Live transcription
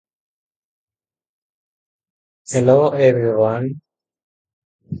Hello everyone.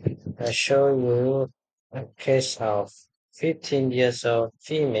 I show you a case of 15 years old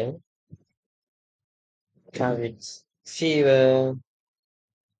female with fever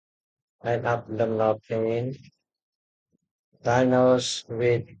and abdominal pain, diagnosed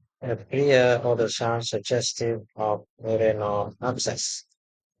with a prior ultrasound suggestive of renal abscess.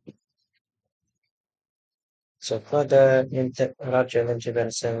 So further radial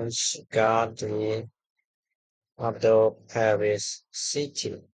interventions got the abdo Paris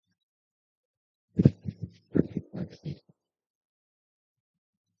CT.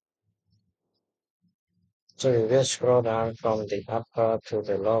 So we will scroll down from the upper to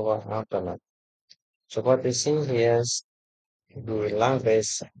the lower abdomen. So what we see here is the lung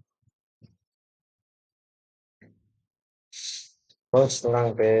base, post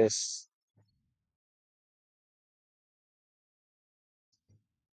lung base.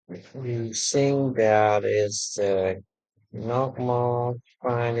 We think there is normal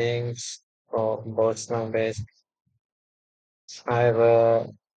findings for both lung base. However,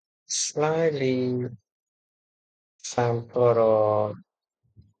 slightly temporal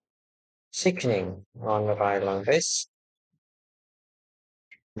thickening on the right lung base.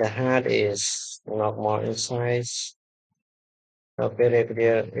 The heart is normal in size, no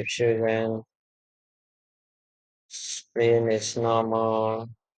peripheral effusion, spleen is normal,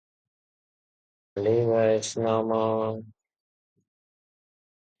 liver is normal,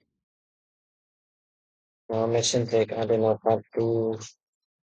 no mesenteric adenopathy.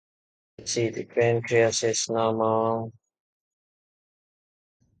 See, the pancreas is normal.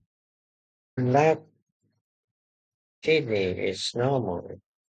 Left kidney is normal.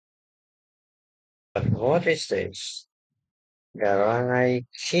 But what is this? The right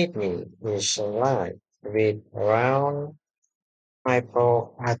kidney is alive with round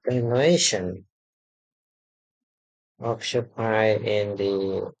hypoattenuation occupied in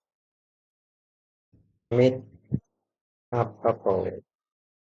the mid upper pole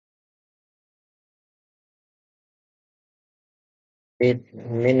with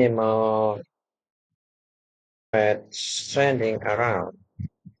minimal fat stranding around,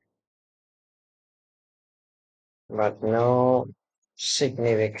 but no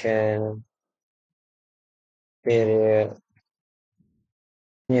significant period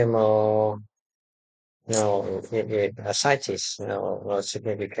pneumo. No, ascites, no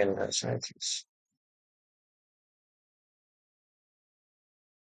significant ascites.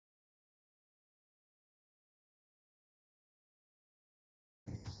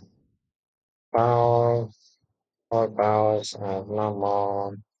 Bowel, all bowels are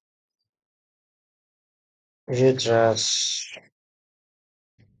normal. Uterus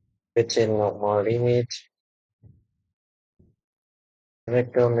within normal limit.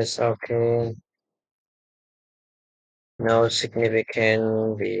 Rectum is okay. No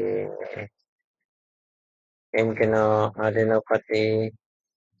significant inguinal adenopathy.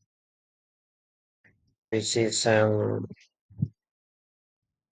 We see some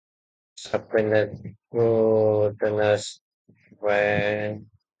subclinic glutinous when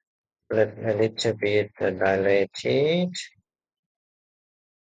a little bit dilated,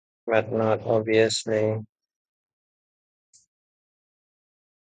 but not obviously.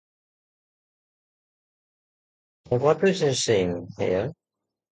 What is you seeing here?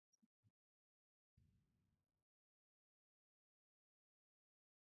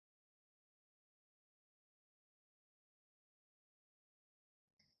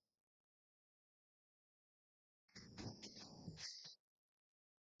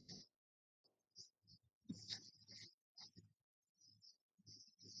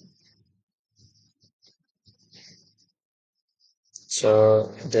 So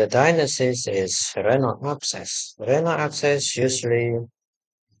the diagnosis is renal abscess. Renal abscess usually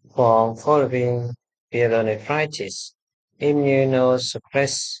form following pyelonephritis.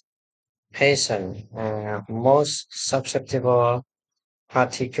 Immunosuppressed patients are most susceptible,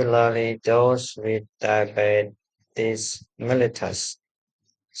 particularly those with diabetes mellitus.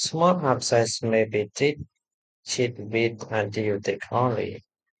 Small abscess may be treated with antibiotic only.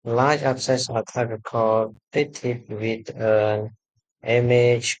 Large abscess are typically treated with an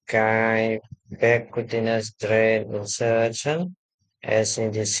image guide percutaneous drain insertion, as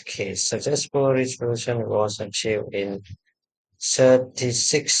in this case. Successful resolution was achieved in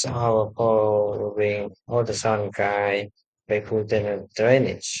 36 hours following ultrasound guide percutaneous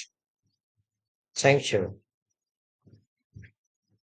drainage. Thank you.